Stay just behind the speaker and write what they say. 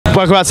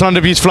Welcome back to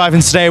London Beautiful Live,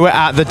 and today we're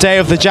at the day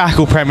of the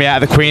Jackal premiere at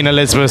the Queen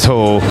Elizabeth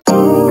Hall.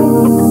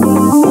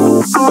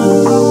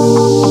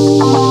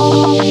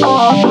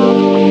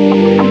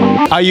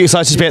 Are you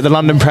excited to be at the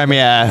London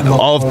premiere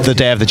of the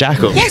Day of the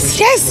Jackal? Yes.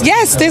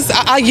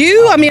 Are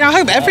you? I mean, I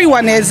hope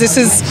everyone is. This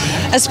is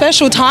a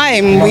special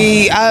time.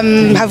 We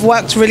have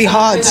worked really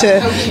hard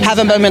to have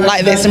a moment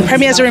like this, and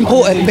premieres are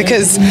important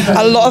because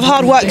a lot of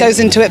hard work goes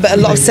into it, but a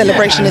lot of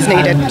celebration is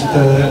needed.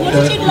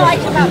 What did you like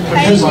about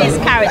playing this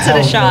character,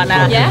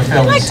 Lashana? Yeah?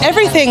 I liked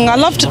everything. I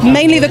loved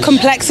mainly the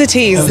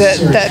complexities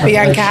that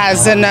Bianca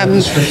has, and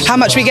how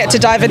much we get to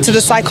dive into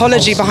the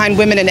psychology behind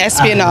women in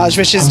espionage,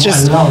 which is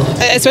just,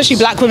 especially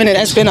black women in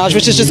espionage,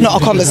 which is just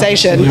not a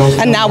conversation.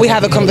 And now we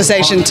have a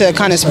conversation to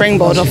kind of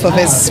springboard off of.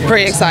 It's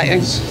pretty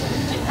exciting.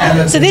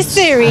 So this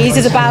series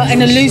is about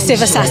an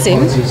elusive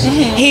assassin.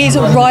 He's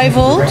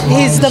rival,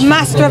 he's the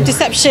master of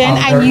deception,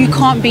 and you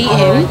can't beat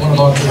him.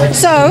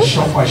 So,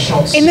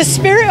 in the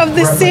spirit of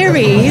this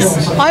series,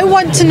 I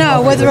want to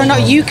know whether or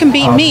not you can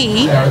beat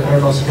me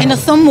in a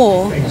thumb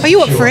war. Are you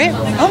up for it?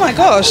 Oh my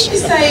gosh.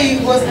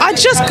 I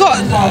just got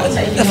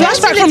a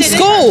flashback from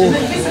school.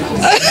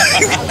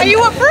 Are you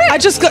up for it?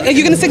 Are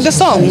you going to sing the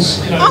song?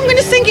 I'm going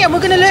to sing it, and we're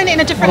going to learn it in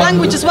a different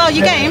language as well.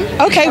 You game?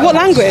 Okay, what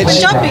language?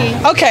 Punjabi.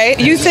 Okay,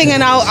 you sing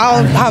and I'll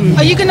hum.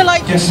 Are you going to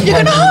you're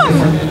going to hum?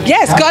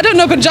 Yes, because I don't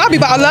know Punjabi,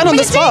 but I'll learn on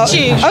the spot.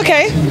 Teach you.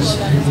 Okay.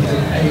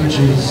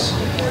 It's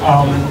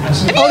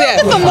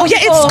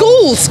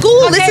school.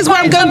 Okay, this is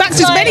where I'm going back to.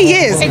 It's many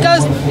years. It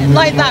goes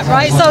like that,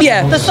 right? So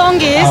the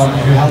song is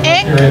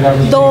Ek,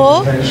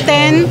 do,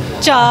 ten,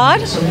 char,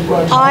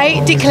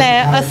 I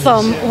declare a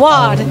thumb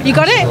ward. You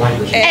got it?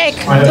 Ek,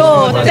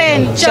 do,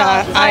 ten,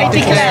 char, I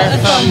declare a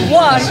thumb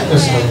ward.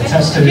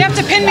 You have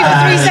to pin me for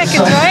 3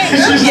 seconds, right?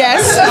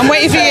 Yes, I'm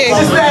waiting for you.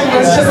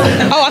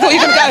 Oh, I thought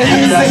you were going to go.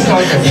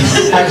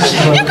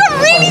 You've got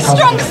really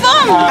strong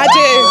thumb. I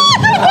do.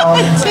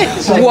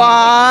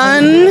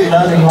 1,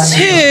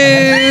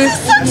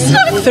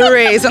 2,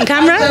 3. Is it on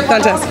camera?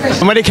 Fantastic.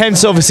 And when it came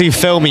to obviously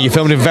filming, you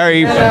filmed in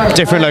very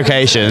different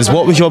locations.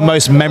 What was your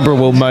most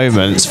memorable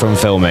moments from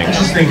filming?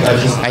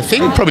 I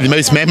think probably the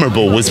most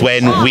memorable was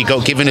when we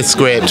got given a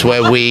script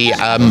where we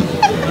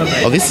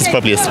this is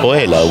probably a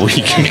spoiler.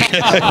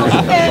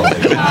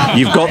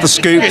 You've got the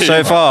scoop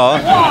so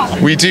far.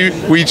 We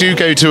do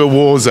go to a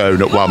war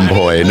zone at one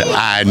point,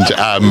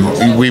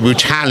 and we were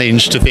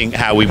challenged to think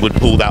how we would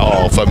pull that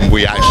off, and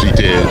we actually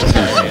did.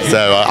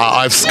 So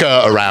I've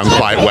skirt around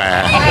quite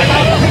well.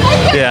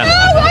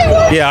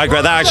 Yeah, I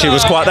agree. That actually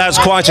was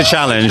quite a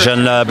challenge,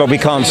 and but we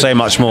can't say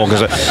much more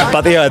because.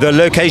 But the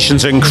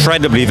locations are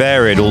incredibly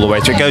varied all the way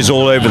through. It goes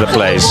all over the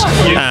place,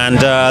 and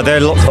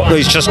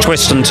there's just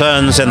twists and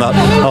turns in the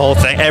whole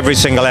thing, every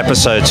single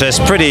episode. So it's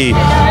pretty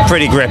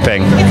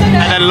gripping.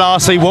 And then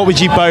lastly, what would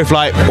you both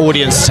like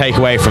audience to take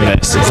away from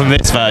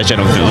this version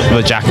of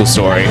the Jackal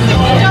story?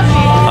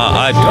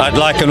 I'd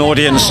like an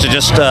audience to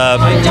just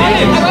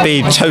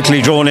be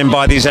totally drawn in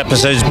by these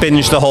episodes,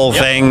 binge the whole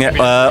thing,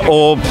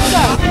 or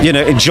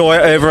enjoy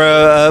it over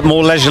a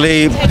more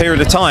leisurely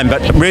period of time.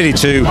 But really,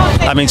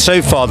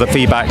 so far the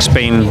feedback's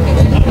been.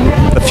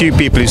 The few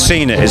people who've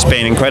seen it has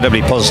been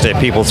incredibly positive.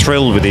 People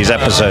thrilled with these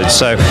episodes.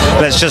 So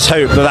let's just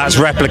hope that that's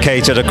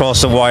replicated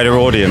across a wider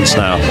audience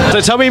now.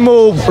 So tell me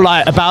more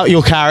about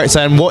your character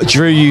and what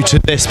drew you to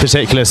this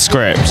particular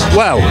script.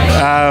 Well,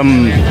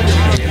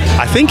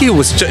 I think it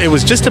was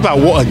just about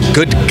what a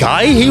good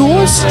guy he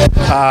was.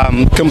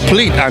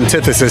 Complete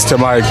antithesis to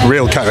my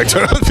real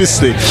character,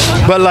 obviously.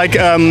 But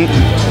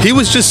he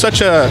was just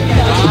such a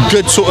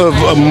good sort of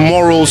a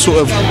moral sort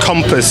of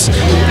compass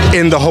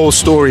in the whole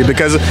story,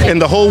 because in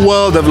the whole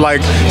world of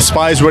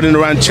spies running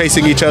around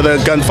chasing each other,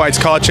 gunfights,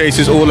 car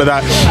chases, all of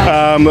that,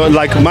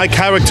 my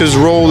character's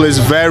role is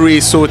very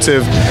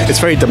it's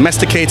very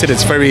domesticated,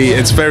 it's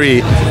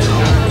very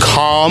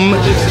calm,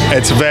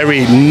 it's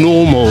very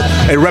normal.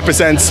 It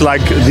represents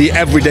the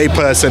everyday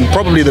person,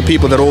 probably the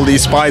people that all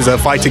these spies are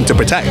fighting to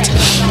protect,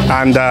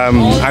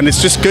 and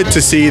it's just good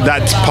to see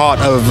that part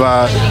of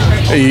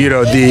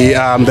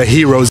the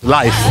hero's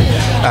life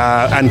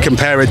and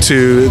compare it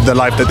to the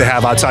life that they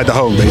have outside the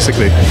home,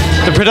 basically.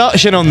 The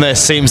production on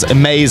this seems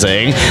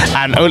amazing,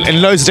 and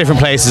in loads of different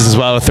places as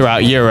well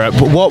throughout Europe.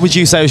 What would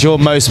you say was your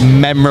most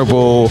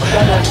memorable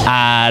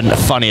and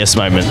funniest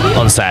moment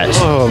on set?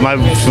 Oh, my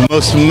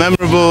most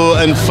memorable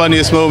and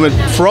funniest moment,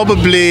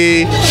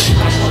 probably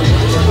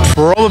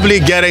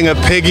getting a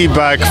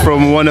piggyback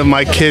from one of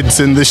my kids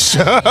in the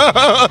show.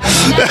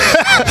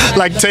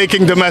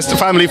 Taking domestic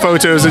family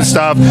photos and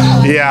stuff.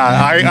 Yeah,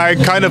 I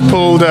kind of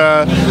pulled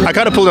a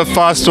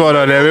fast one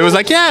on him. It was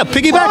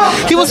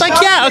piggyback. He was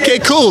yeah, okay,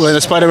 cool, and I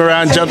spun him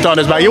around, jumped on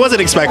his back. He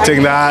wasn't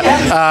expecting that.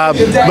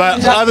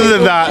 But other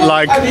than that,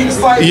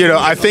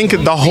 I think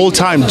the whole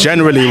time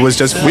generally was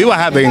just we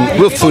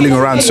were fooling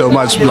around so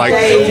much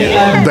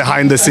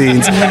behind the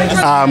scenes,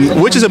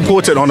 which is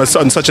important on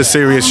such a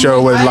serious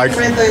show with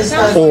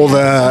all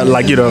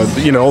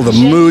the all the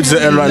moods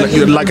that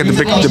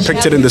are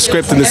depicted in the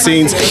script and the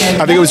scenes.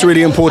 I think it was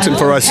really important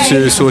for us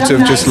to sort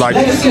of just like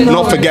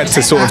not forget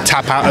to sort of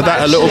tap out of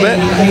that a little bit,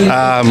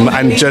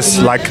 and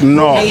just like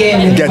not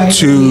get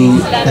too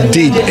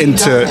deep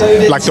into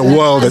like the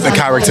world that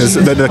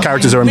the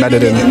characters are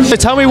embedded in. So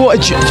tell me what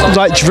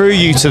like drew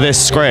you to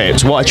this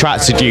script? What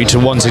attracted you to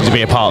wanting to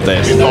be a part of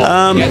this?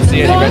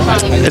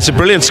 It's a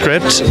brilliant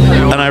script,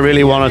 and I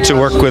really wanted to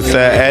work with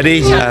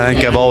Eddie. I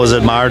think I've always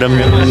admired him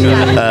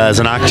as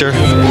an actor.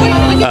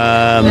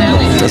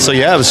 So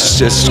yeah,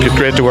 it's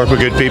great to work with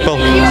good people.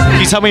 Can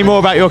you tell me more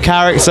about your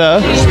character?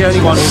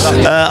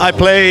 I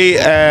play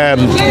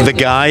the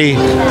guy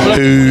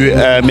who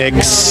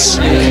makes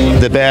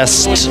the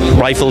best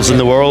rifles in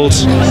the world,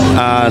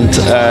 and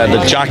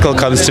the Jackal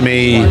comes to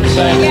me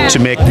to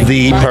make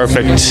the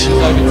perfect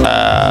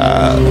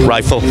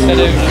rifle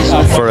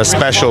for a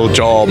special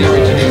job,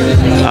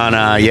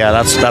 and yeah,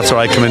 that's where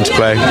I come into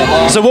play.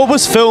 So what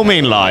was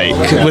filming like?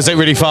 Was it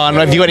really fun?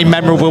 Have you got any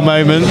memorable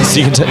moments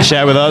you can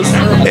share with us?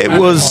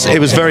 It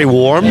was very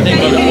warm,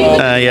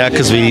 yeah,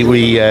 because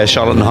we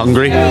shot it in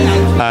Hungary,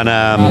 and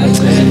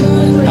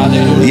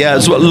yeah,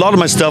 so a lot of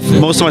my stuff,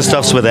 most of my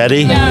stuff's with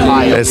Eddie.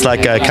 It's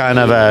like a kind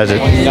of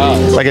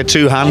like a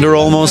two-hander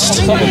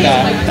almost,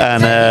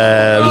 and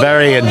a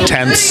very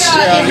intense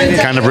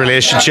kind of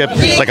relationship,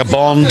 like a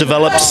bond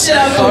develops.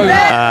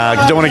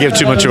 Don't want to give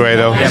too much away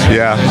though.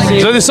 Yeah.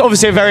 So this is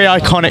obviously a very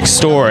iconic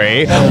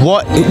story.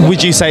 What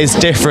would you say is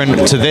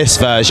different to this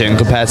version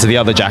compared to the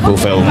other Jackal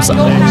films?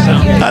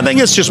 I think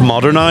it's just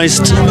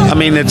modernized. I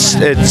mean, it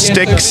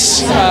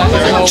sticks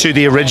to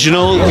the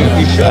original,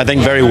 I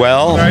think, very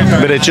well,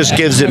 but it just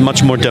gives it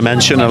much more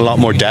dimension and a lot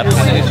more depth.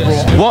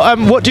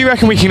 What do you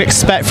reckon we can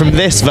expect from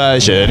this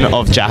version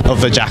of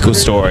the Jackal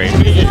story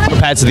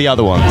compared to the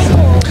other one?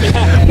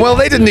 Well,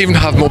 they didn't even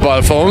have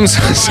mobile phones,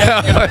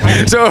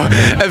 so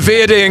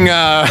evading,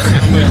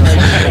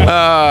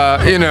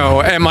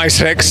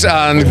 MI6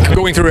 and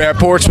going through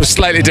airports was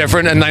slightly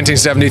different in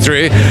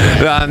 1973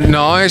 than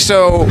now.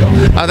 So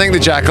I think the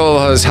Jackal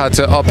has had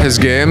to up his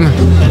game.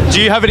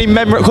 Do you have any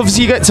memorable?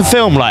 Obviously, you get to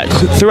film like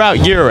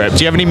throughout Europe. Do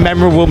you have any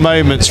memorable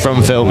moments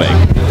from filming?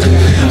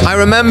 I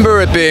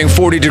remember it being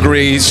 40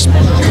 degrees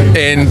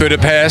in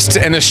Budapest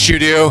in a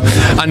studio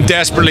and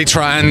desperately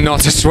trying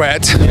not to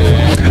sweat.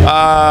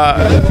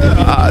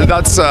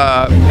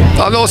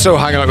 I'm also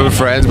hanging out with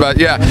friends, but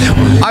yeah,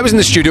 I was in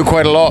the studio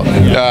quite a lot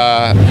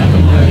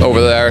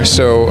over there,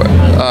 so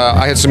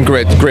I had some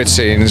great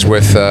scenes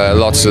with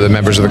lots of the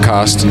members of the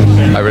cast.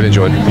 I really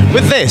enjoyed.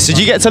 With this, did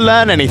you get to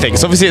learn anything?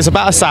 So obviously it's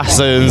about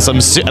assassins,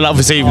 and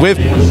obviously with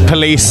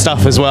police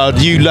stuff as well.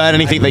 Did you learn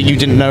anything that you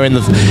didn't know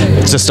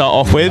to start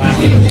off with?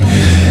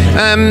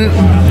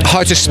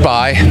 How to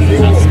spy.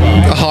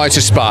 How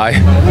to spy.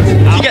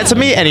 Did you get to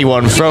meet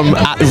anyone from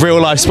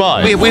real life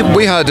spies?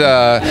 We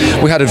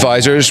had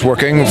advisors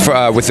working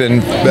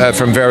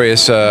from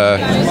various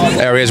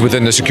areas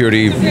within the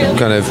security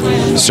kind of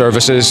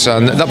services,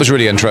 and that was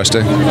really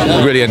interesting.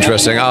 Really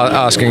interesting.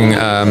 Asking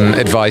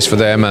advice for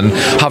them and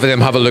having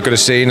them have a look at a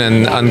scene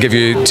and give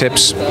you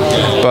tips.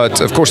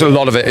 But of course, a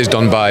lot of it is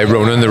done by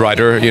Ronan, the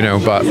writer.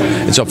 But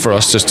it's up for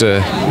us just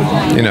to,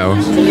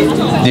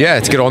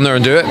 to get on there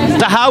and do it.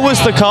 So how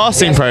was the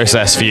casting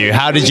process for you?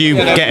 How did you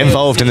get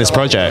involved in this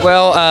project?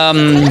 Well,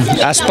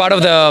 as part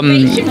of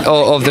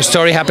the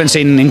story happens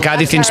in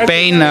Cádiz in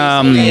Spain.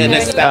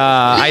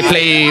 I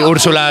play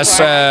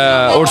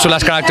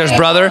Úrsula's character's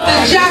brother.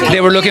 They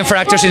were looking for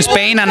actors in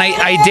Spain, and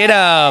I did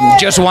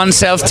just one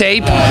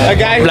self-tape,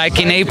 like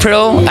in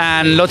April,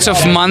 and lots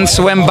of months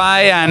went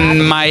by,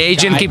 and my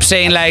agent keeps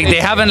saying like they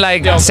haven't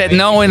said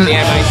no, and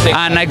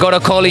I got a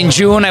call in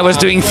June. I was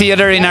doing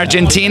theater in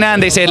Argentina,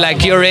 and they said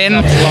like you're in.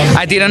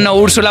 I didn't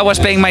know Úrsula was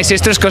playing my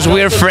sisters because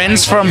we're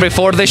friends from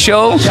before the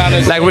show,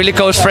 like really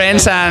close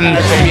friends, and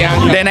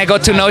then I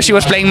got to know she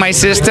was playing my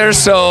sister,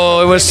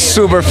 so it was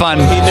super fun.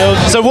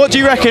 So what do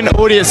you reckon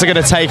audience are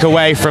going to take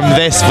away from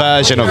this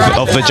version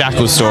of the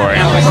Jackal story?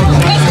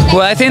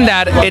 Well, I think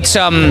that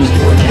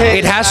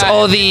it has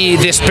all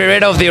the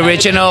spirit of the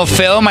original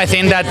film. I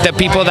think that the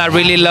people that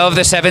really love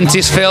the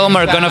 70s film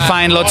are going to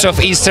find lots of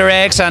Easter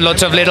eggs and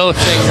lots of little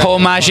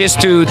homages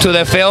to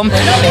the film,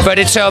 but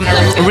it's a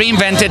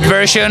reinvented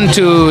version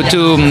to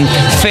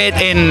fit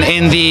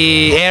in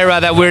the era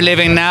that we're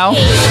living now.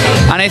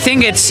 And I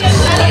think it's,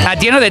 at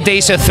the end of the day,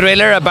 it's a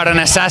thriller about an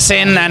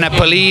assassin and a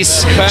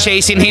police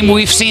chasing him.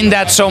 We've seen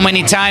that so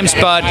many times,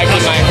 but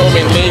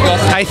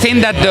I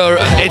think that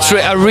it's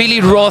a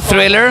really raw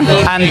thriller,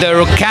 and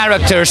the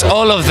characters,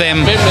 all of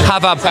them,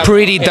 have a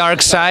pretty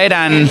dark side,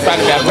 and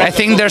I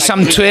think there's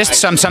some twists,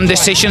 some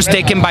decisions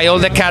taken by all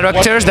the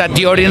characters that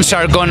the audience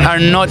are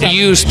not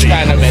used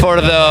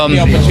for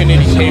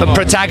the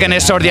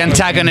protagonist or the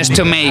antagonist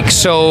to make.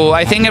 So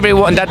I think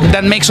everyone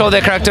that makes all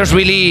the characters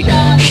really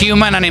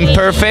human and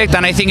imperfect,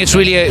 and I think it's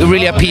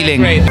really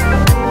appealing.